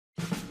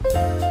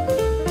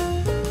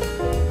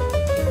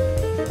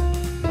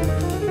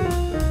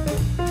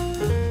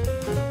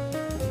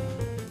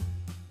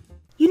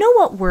know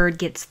what word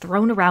gets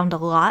thrown around a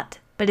lot,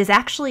 but is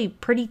actually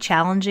pretty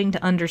challenging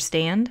to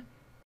understand?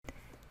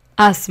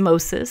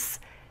 Osmosis.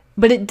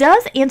 But it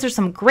does answer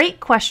some great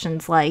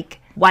questions like,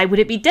 why would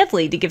it be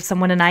deadly to give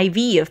someone an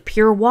IV of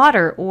pure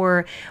water?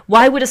 Or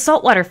why would a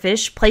saltwater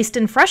fish placed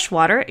in fresh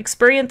water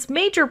experience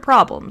major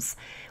problems?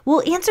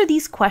 We'll answer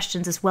these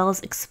questions as well as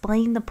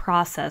explain the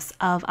process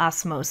of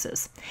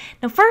osmosis.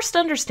 Now, first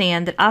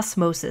understand that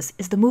osmosis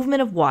is the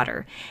movement of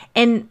water,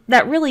 and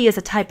that really is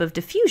a type of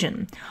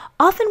diffusion.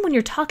 Often when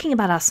you're talking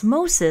about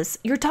osmosis,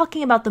 you're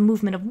talking about the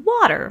movement of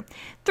water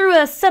through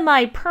a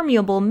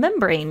semi-permeable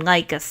membrane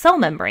like a cell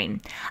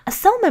membrane. A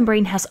cell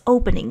membrane has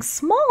openings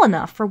small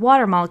enough for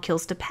water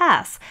molecules to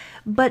pass,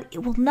 but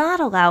it will not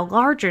allow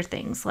larger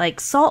things like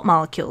salt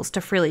molecules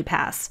to freely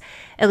pass,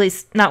 at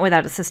least not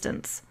without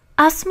assistance.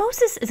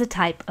 Osmosis is a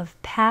type of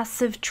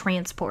passive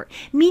transport,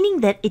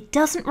 meaning that it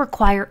doesn't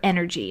require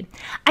energy.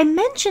 I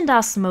mentioned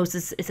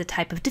osmosis is a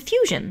type of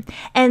diffusion,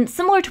 and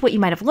similar to what you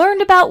might have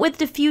learned about with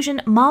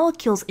diffusion,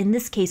 molecules, in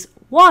this case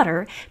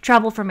water,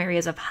 travel from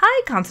areas of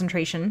high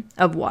concentration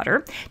of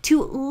water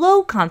to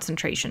low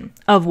concentration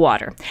of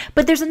water.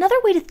 But there's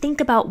another way to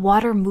think about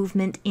water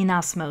movement in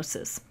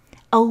osmosis.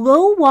 A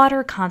low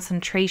water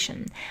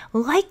concentration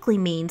likely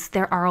means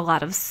there are a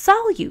lot of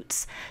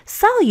solutes.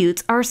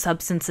 Solutes are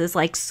substances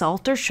like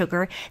salt or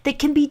sugar that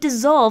can be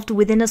dissolved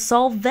within a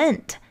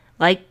solvent,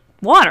 like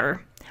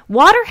water.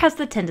 Water has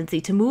the tendency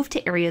to move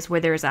to areas where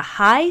there is a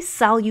high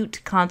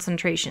solute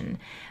concentration,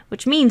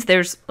 which means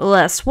there's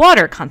less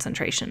water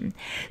concentration.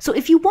 So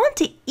if you want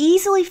to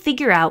easily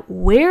figure out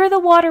where the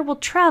water will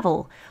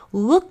travel,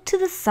 look to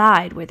the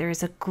side where there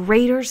is a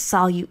greater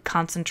solute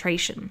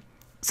concentration.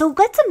 So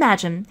let's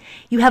imagine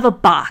you have a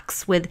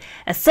box with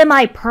a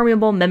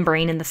semi-permeable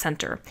membrane in the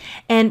center.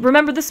 And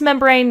remember, this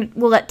membrane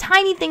will let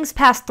tiny things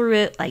pass through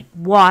it like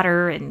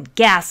water and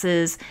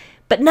gases,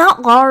 but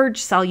not large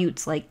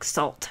solutes like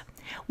salt.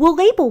 We'll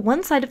label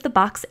one side of the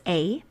box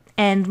A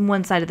and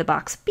one side of the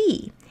box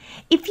B.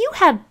 If you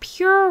had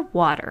pure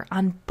water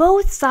on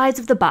both sides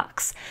of the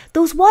box,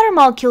 those water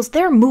molecules,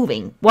 they're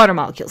moving. Water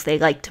molecules, they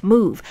like to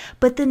move.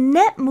 But the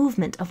net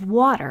movement of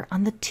water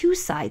on the two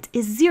sides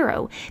is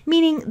zero,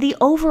 meaning the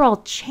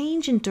overall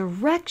change in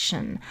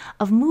direction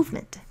of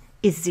movement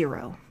is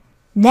zero.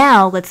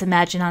 Now let's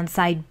imagine on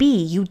side B,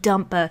 you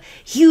dump a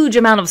huge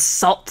amount of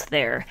salt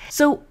there.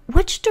 So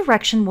which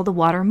direction will the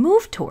water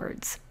move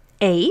towards?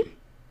 A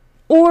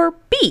or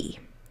B?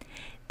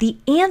 The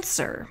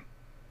answer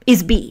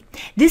is B.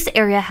 This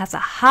area has a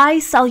high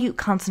solute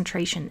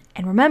concentration,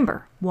 and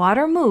remember,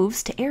 water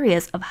moves to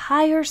areas of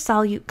higher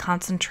solute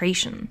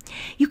concentration.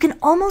 You can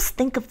almost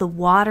think of the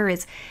water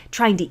as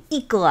trying to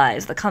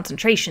equalize the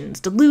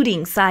concentrations,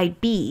 diluting side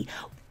B.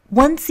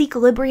 Once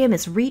equilibrium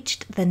is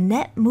reached, the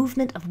net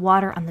movement of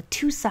water on the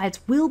two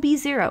sides will be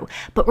zero,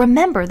 but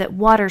remember that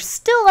water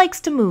still likes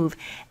to move,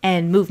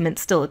 and movement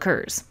still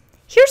occurs.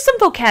 Here's some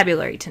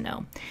vocabulary to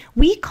know.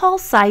 We call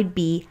side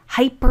B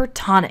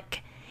hypertonic.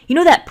 You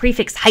know that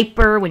prefix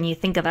hyper when you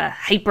think of a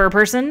hyper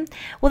person?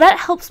 Well, that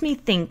helps me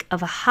think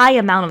of a high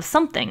amount of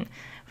something.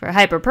 For a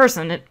hyper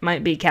person, it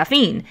might be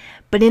caffeine.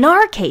 But in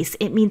our case,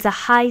 it means a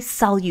high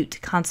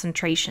solute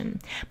concentration.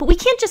 But we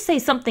can't just say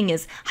something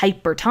is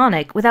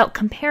hypertonic without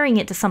comparing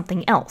it to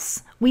something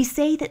else. We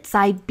say that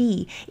side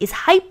B is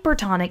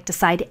hypertonic to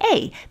side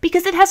A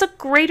because it has a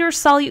greater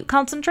solute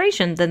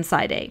concentration than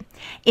side A.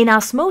 In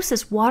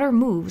osmosis, water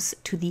moves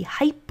to the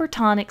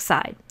hypertonic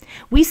side.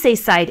 We say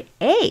side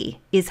A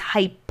is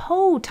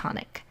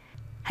hypotonic.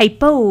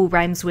 Hypo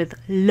rhymes with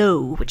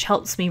low, which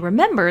helps me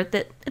remember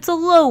that it's a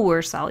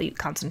lower solute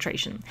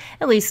concentration,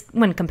 at least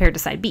when compared to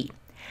side B.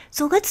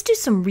 So let's do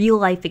some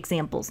real-life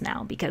examples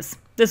now, because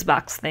this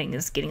box thing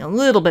is getting a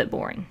little bit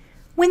boring.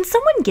 When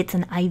someone gets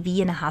an IV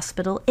in a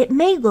hospital, it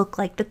may look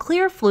like the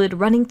clear fluid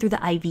running through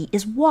the IV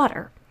is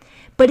water.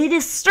 But it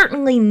is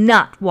certainly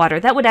not water.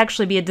 That would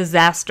actually be a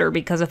disaster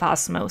because of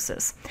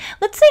osmosis.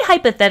 Let's say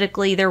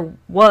hypothetically there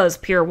was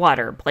pure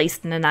water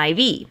placed in an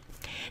IV.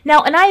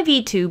 Now, an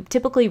IV tube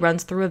typically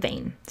runs through a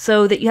vein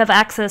so that you have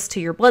access to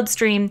your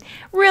bloodstream,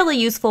 really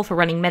useful for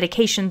running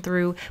medication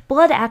through.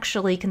 Blood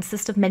actually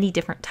consists of many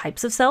different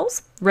types of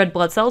cells. Red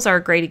blood cells are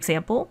a great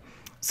example.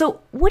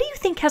 So what do you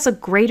think has a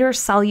greater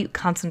solute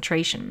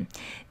concentration?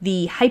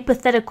 The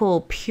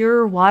hypothetical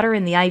pure water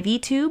in the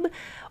IV tube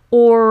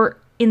or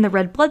in the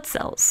red blood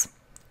cells?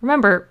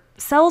 Remember,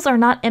 cells are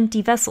not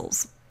empty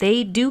vessels.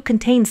 They do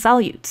contain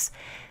solutes.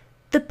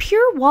 The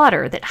pure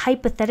water that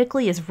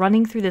hypothetically is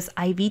running through this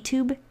IV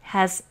tube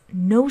has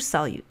no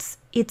solutes.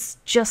 It's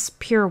just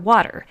pure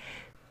water.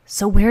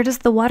 So where does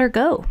the water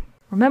go?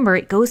 Remember,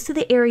 it goes to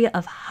the area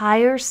of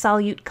higher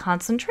solute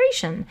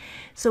concentration.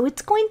 So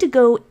it's going to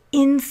go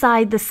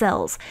inside the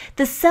cells.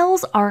 The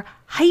cells are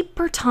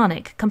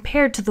hypertonic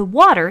compared to the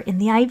water in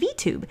the IV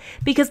tube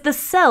because the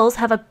cells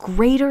have a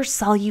greater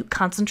solute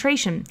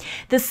concentration.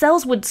 The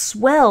cells would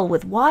swell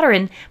with water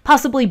and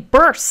possibly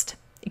burst.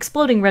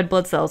 Exploding red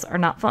blood cells are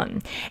not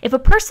fun. If a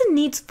person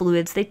needs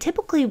fluids, they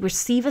typically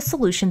receive a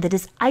solution that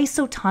is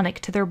isotonic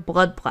to their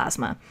blood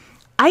plasma.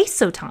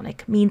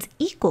 isotonic means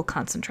equal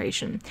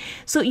concentration.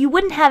 So you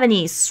wouldn't have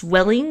any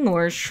swelling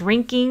or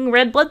shrinking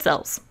red blood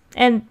cells.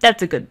 And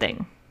that's a good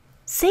thing.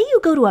 Say you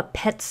go to a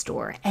pet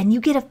store and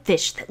you get a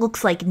fish that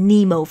looks like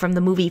Nemo from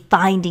the movie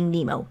Finding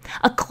Nemo,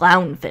 a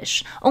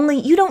clownfish, only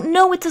you don't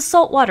know it's a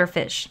saltwater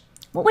fish.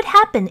 What would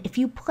happen if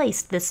you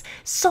placed this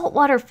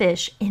saltwater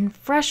fish in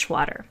fresh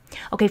water?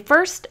 Okay,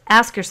 first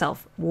ask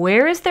yourself,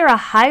 where is there a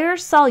higher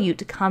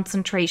solute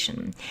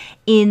concentration?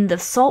 In the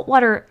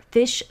saltwater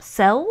fish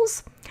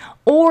cells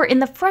or in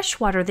the fresh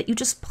water that you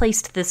just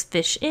placed this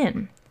fish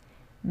in?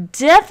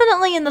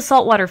 Definitely in the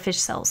saltwater fish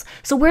cells.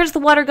 So where does the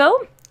water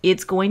go?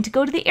 It's going to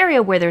go to the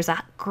area where there's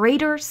a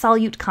greater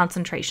solute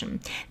concentration,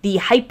 the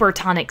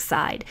hypertonic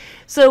side.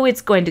 So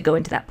it's going to go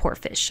into that poor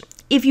fish.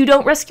 If you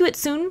don't rescue it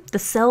soon, the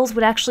cells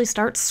would actually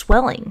start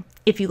swelling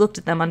if you looked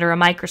at them under a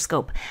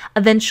microscope.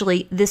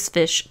 Eventually, this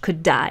fish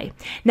could die.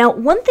 Now,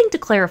 one thing to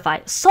clarify,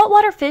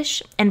 saltwater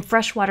fish and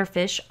freshwater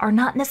fish are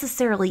not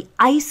necessarily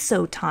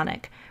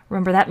isotonic.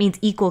 Remember, that means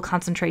equal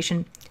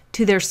concentration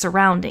to their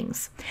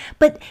surroundings.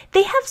 But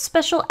they have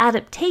special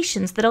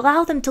adaptations that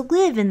allow them to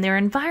live in their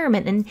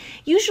environment, and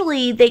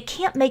usually they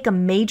can't make a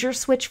major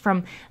switch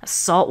from a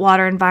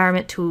saltwater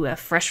environment to a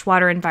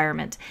freshwater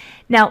environment.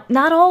 Now,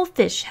 not all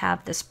fish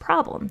have this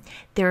problem.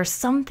 There are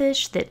some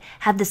fish that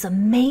have this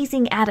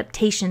amazing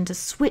adaptation to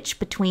switch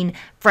between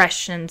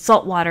fresh and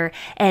saltwater,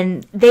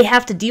 and they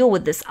have to deal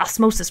with this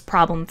osmosis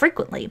problem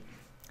frequently.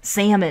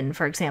 Salmon,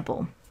 for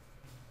example.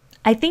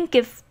 I think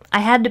if I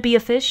had to be a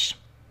fish,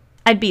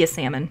 I'd be a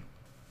salmon.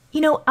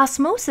 You know,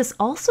 osmosis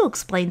also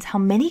explains how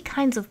many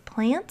kinds of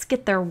plants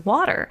get their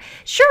water.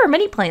 Sure,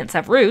 many plants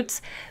have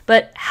roots,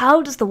 but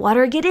how does the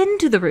water get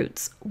into the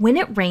roots? When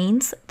it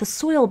rains, the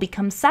soil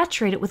becomes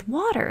saturated with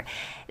water.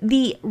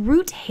 The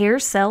root hair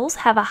cells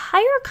have a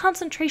higher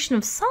concentration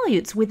of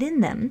solutes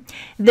within them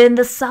than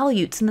the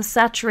solutes in the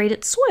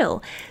saturated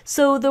soil.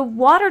 So the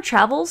water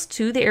travels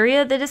to the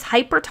area that is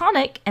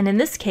hypertonic, and in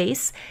this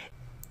case,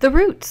 the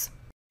roots.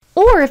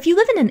 Or if you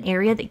live in an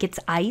area that gets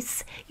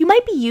ice, you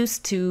might be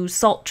used to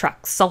salt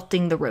trucks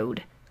salting the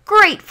road.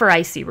 Great for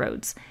icy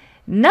roads.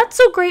 Not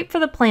so great for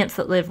the plants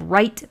that live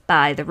right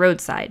by the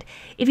roadside.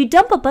 If you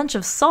dump a bunch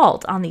of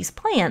salt on these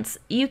plants,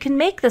 you can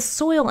make the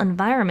soil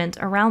environment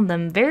around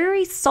them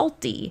very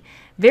salty,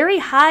 very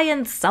high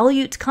in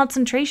solute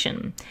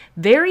concentration,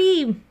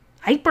 very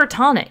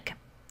hypertonic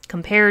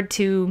compared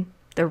to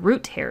the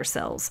root hair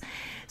cells.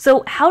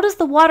 So how does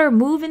the water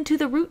move into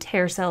the root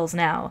hair cells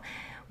now?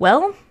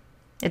 Well,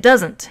 it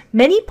doesn't.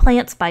 Many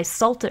plants by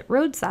salted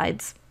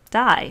roadsides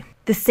die.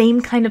 The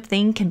same kind of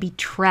thing can be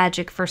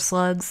tragic for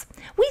slugs.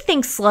 We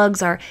think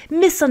slugs are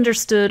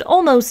misunderstood,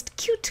 almost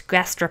cute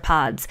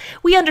gastropods.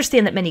 We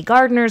understand that many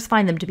gardeners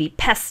find them to be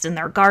pests in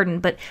their garden,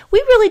 but we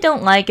really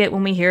don't like it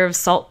when we hear of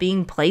salt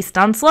being placed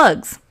on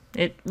slugs.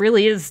 It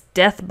really is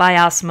death by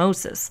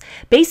osmosis.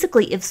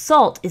 Basically, if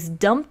salt is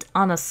dumped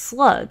on a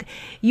slug,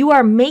 you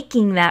are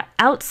making that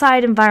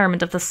outside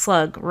environment of the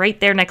slug right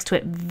there next to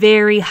it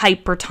very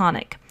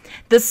hypertonic.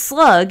 The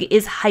slug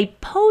is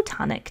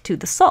hypotonic to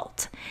the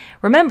salt.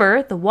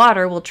 Remember, the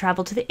water will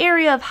travel to the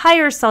area of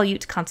higher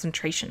solute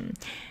concentration,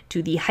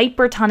 to the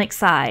hypertonic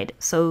side.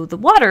 So the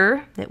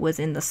water that was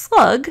in the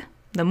slug,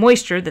 the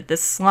moisture that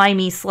this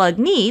slimy slug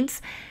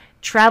needs,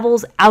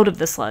 travels out of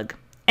the slug,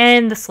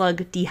 and the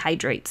slug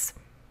dehydrates.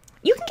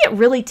 You can get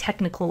really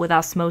technical with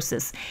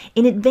osmosis.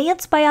 In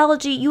advanced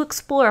biology, you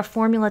explore a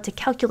formula to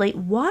calculate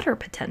water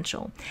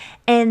potential,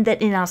 and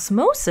that in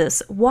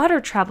osmosis, water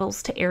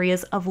travels to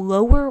areas of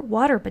lower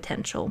water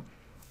potential,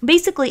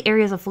 basically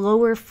areas of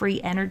lower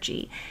free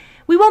energy.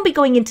 We won't be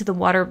going into the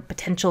water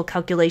potential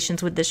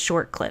calculations with this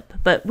short clip,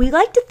 but we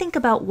like to think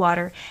about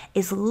water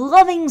as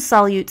loving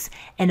solutes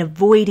and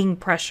avoiding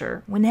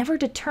pressure whenever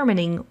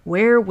determining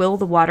where will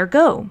the water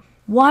go.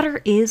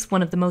 Water is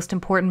one of the most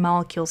important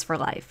molecules for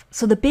life.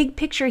 So the big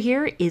picture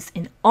here is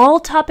in all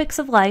topics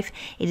of life,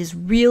 it is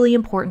really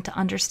important to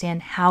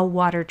understand how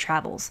water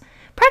travels.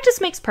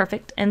 Practice makes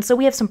perfect, and so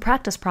we have some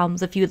practice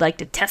problems if you would like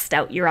to test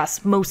out your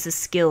osmosis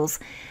skills.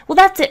 Well,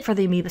 that's it for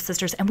the Amoeba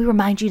Sisters, and we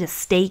remind you to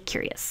stay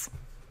curious.